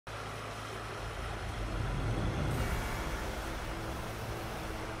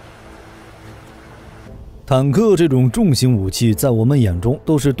坦克这种重型武器在我们眼中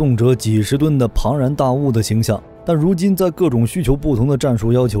都是动辄几十吨的庞然大物的形象，但如今在各种需求不同的战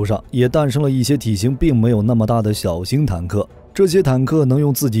术要求上，也诞生了一些体型并没有那么大的小型坦克。这些坦克能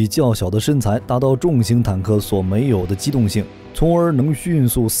用自己较小的身材达到重型坦克所没有的机动性，从而能迅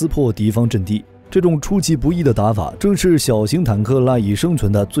速撕破敌方阵地。这种出其不意的打法，正是小型坦克赖以生存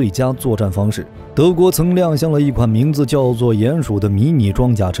的最佳作战方式。德国曾亮相了一款名字叫做鼴鼠的迷你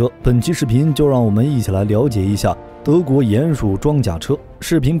装甲车，本期视频就让我们一起来了解一下德国鼴鼠装甲车。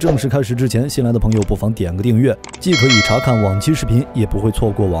视频正式开始之前，新来的朋友不妨点个订阅，既可以查看往期视频，也不会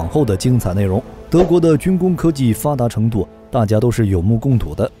错过往后的精彩内容。德国的军工科技发达程度，大家都是有目共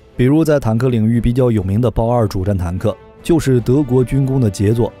睹的。比如在坦克领域比较有名的豹2主战坦克，就是德国军工的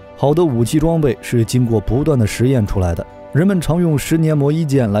杰作。好的武器装备是经过不断的实验出来的。人们常用10年磨一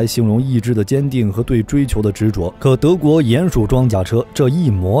剑来形容意志的坚定和对追求的执着，可德国鼴鼠装甲车这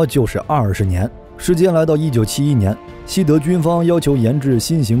一磨就是20年。时间来到1971年，西德军方要求研制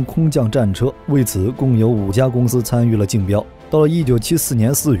新型空降战车，为此共有5家公司参与了竞标。到了1974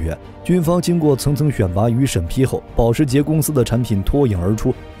年4月，军方经过层层选拔与审批后，保时捷公司的产品脱颖而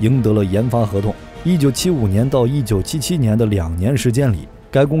出，赢得了研发合同。1975年到1977年的2年时间里，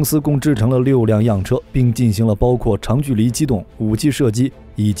该公司共制成了6辆样车，并进行了包括长距离机动、武器射击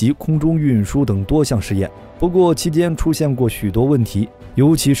以及空中运输等多项试验。不过期间出现过许多问题，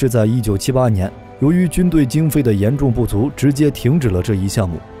尤其是在1978年，由于军队经费的严重不足，直接停止了这一项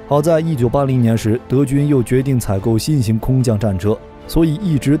目。好在1980年时，德军又决定采购新型空降战车，所以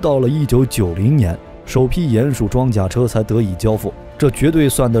一直到了1990年，首批鼴鼠装甲车才得以交付。这绝对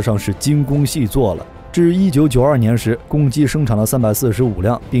算得上是精工细作了。至1992年时，共计生产了345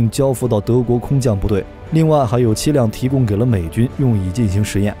辆，并交付到德国空降部队。另外还有7辆提供给了美军，用以进行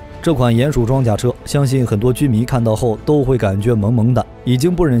实验。这款鼴鼠装甲车，相信很多军迷看到后都会感觉萌萌的，已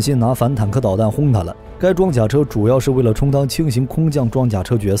经不忍心拿反坦克导弹轰它了。该装甲车主要是为了充当轻型空降装甲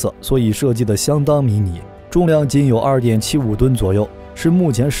车角色，所以设计的相当迷你，重量仅有2.75吨左右，是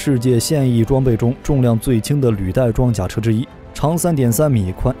目前世界现役装备中重量最轻的履带装甲车之一。长3.3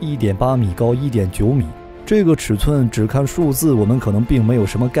米，宽1.8米，高1.9米。这个尺寸只看数字我们可能并没有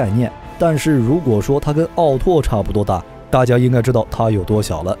什么概念，但是如果说它跟奥拓差不多大，大家应该知道它有多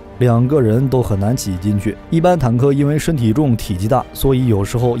小了，2个人都很难挤进去。一般坦克因为身体重体积大，所以有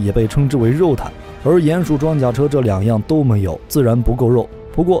时候也被称之为肉坦，而鼴鼠装甲车这2样都没有，自然不够肉。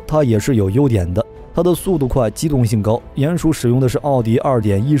不过它也是有优点的，它的速度快，机动性高。鼴鼠使用的是奥迪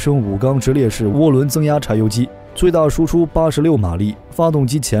2.1升5缸直列式涡轮增压柴油机，最大输出86马力，发动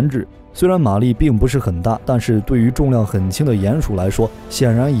机前置。虽然马力并不是很大，但是对于重量很轻的鼴鼠来说，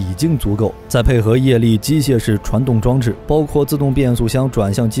显然已经足够。再配合液力机械式传动装置，包括自动变速箱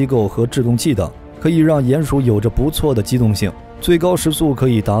转向机构和制动器等，可以让鼴鼠有着不错的机动性。最高时速可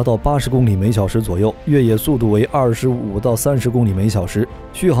以达到80公里每小时左右，越野速度为25到30公里每小时，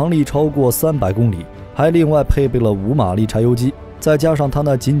续航力超过300公里，还另外配备了5马力柴油机，再加上它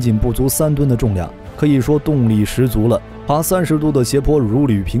那仅不足3吨的重量，可以说动力十足了。爬30度的斜坡如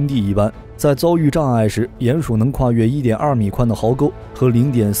履平地一般，在遭遇障碍时，鼴鼠能跨越1.2米宽的壕沟和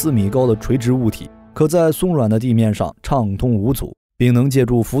0.4米高的垂直物体，可在松软的地面上畅通无阻，并能借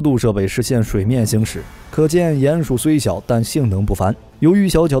助幅度设备实现水面行驶。可见鼴鼠虽小，但性能不凡。由于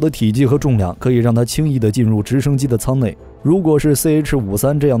小巧的体积和重量，可以让它轻易地进入直升机的舱内。如果是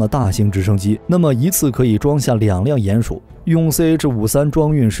CH-53 这样的大型直升机，那么一次可以装下2辆鼴鼠。用 CH-53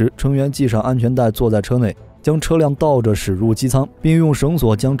 装运时，成员系上安全带，坐在车内，将车辆倒着驶入机舱，并用绳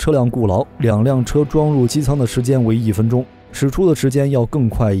索将车辆固牢。2辆车装入机舱的时间为1分钟，驶出的时间要更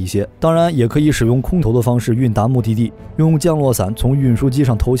快一些。当然，也可以使用空投的方式运达目的地。用降落伞从运输机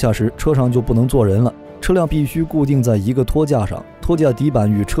上投下时，车上就不能坐人了，车辆必须固定在一个托架上，托架底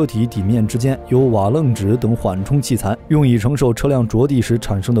板与车体底面之间有瓦楞纸等缓冲器材，用以承受车辆着地时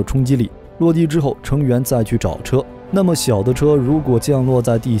产生的冲击力。落地之后，成员再去找车。那么小的车如果降落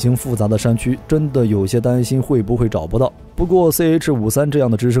在地形复杂的山区，真的有些担心会不会找不到。不过 CH-53 这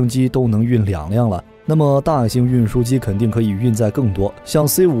样的直升机都能运2辆了，那么大型运输机肯定可以运载更多。像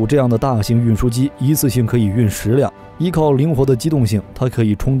C5 这样的大型运输机，一次性可以运10辆。依靠灵活的机动性，它可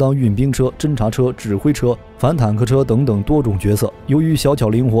以充当运兵车、侦察车、指挥车、反坦克车等等多种角色。由于小巧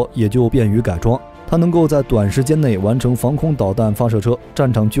灵活，也就便于改装。它能够在短时间内完成防空导弹发射车、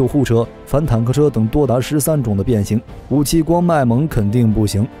战场救护车、反坦克车等多达13种的变形。武器光卖萌肯定不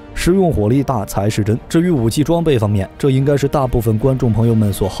行，实用火力大才是真。至于武器装备方面，这应该是大部分观众朋友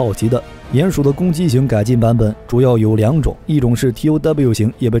们所好奇的。鼴鼠的攻击型改进版本主要有2种，一种是 TOW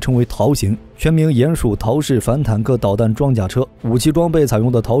型，也被称为陶型，全名鼴鼠陶氏反坦克导弹装甲车。武器装备采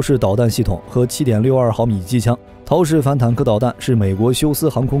用的陶氏导弹系统和7.62毫米机枪。陶氏反坦克导弹是美国休斯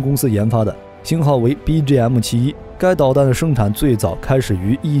航空公司研发的，型号为 BGM71。该导弹的生产最早开始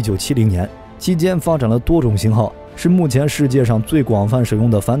于1970年，期间发展了多种型号，是目前世界上最广泛使用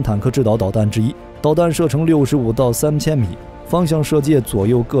的反坦克制导导弹之一。导弹射程65到3000米，方向射界左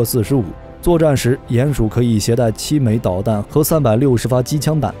右各45。作战时，鼹鼠可以携带7枚导弹和360发机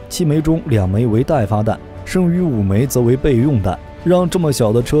枪弹，7枚中2枚为待发弹，剩余5枚则为备用弹。让这么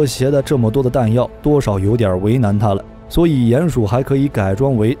小的车携带这么多的弹药，多少有点为难它了。所以鼹鼠还可以改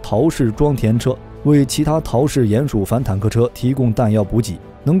装为陶氏装填车，为其他陶氏鼹鼠反坦克车提供弹药补给，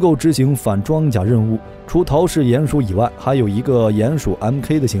能够执行反装甲任务。除陶氏鼹鼠以外，还有一个鼹鼠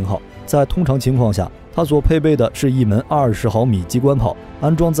MK 的型号。在通常情况下，它所配备的是一门20毫米机关炮，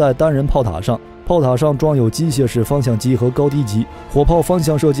安装在单人炮塔上，炮塔上装有机械式方向机和高低级，火炮方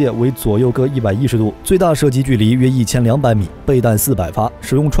向射界为左右各110度，最大射击距离约1200米，备弹400发。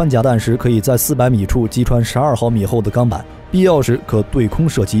使用穿甲弹时，可以在400米处击穿12毫米厚的钢板，必要时可对空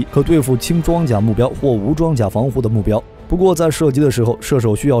射击，可对付轻装甲目标或无装甲防护的目标。不过在射击的时候，射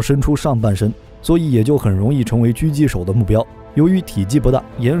手需要伸出上半身，所以也就很容易成为狙击手的目标。由于体积不大，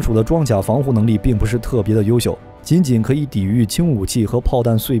鼹鼠的装甲防护能力并不是特别的优秀，仅仅可以抵御轻武器和炮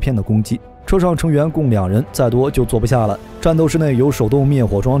弹碎片的攻击。车上成员共2人，再多就坐不下了。战斗室内有手动灭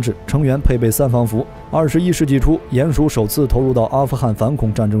火装置，成员配备3防服。21世纪初，鼹鼠首次投入到阿富汗反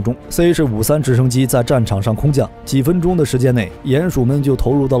恐战争中 ，C 是53直升机在战场上空降，几分钟的时间内，鼹鼠们就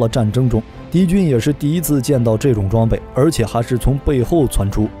投入到了战争中。敌军也是第一次见到这种装备，而且还是从背后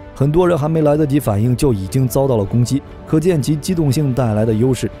窜出。很多人还没来得及反应，就已经遭到了攻击，可见其机动性带来的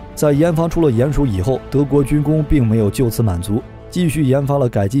优势。在研发出了鼹鼠以后，德国军工并没有就此满足，继续研发了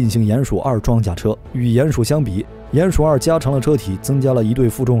改进型鼹鼠2装甲车。与鼹鼠相比，鼹鼠2加长了车体，增加了一对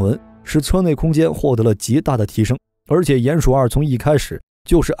负重轮，使车内空间获得了极大的提升。而且鼹鼠2从一开始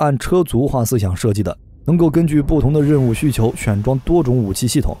就是按车族化思想设计的，能够根据不同的任务需求选装多种武器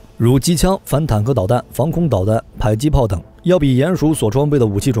系统，如机枪、反坦克导弹、防空导弹、迫击炮等，要比鼹鼠所装备的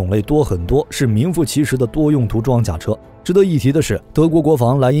武器种类多很多，是名副其实的多用途装甲车。值得一提的是，德国国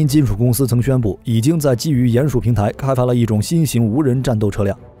防莱茵金属公司曾宣布，已经在基于鼹鼠平台开发了一种新型无人战斗车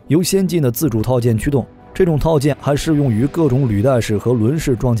辆，由先进的自主套件驱动。这种套件还适用于各种履带式和轮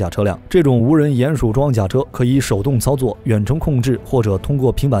式装甲车辆。这种无人鼹鼠装甲车可以手动操作、远程控制，或者通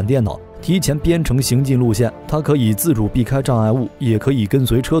过平板电脑提前编程行进路线。它可以自主避开障碍物，也可以跟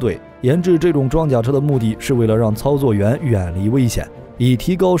随车队。研制这种装甲车的目的是为了让操作员远离危险，以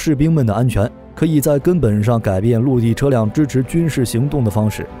提高士兵们的安全。可以在根本上改变陆地车辆支持军事行动的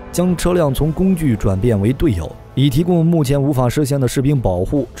方式，将车辆从工具转变为队友，以提供目前无法实现的士兵保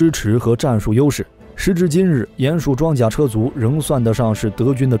护、支持和战术优势。时至今日，鼹鼠装甲车族仍算得上是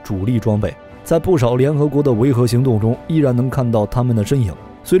德军的主力装备，在不少联合国的维和行动中依然能看到他们的身影。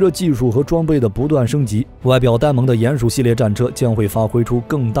随着技术和装备的不断升级，外表呆萌的鼹鼠系列战车将会发挥出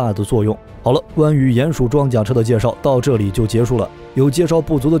更大的作用。好了，关于鼹鼠装甲车的介绍到这里就结束了。有介绍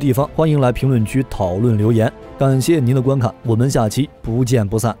不足的地方，欢迎来评论区讨论留言。感谢您的观看，我们下期不见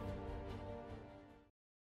不散。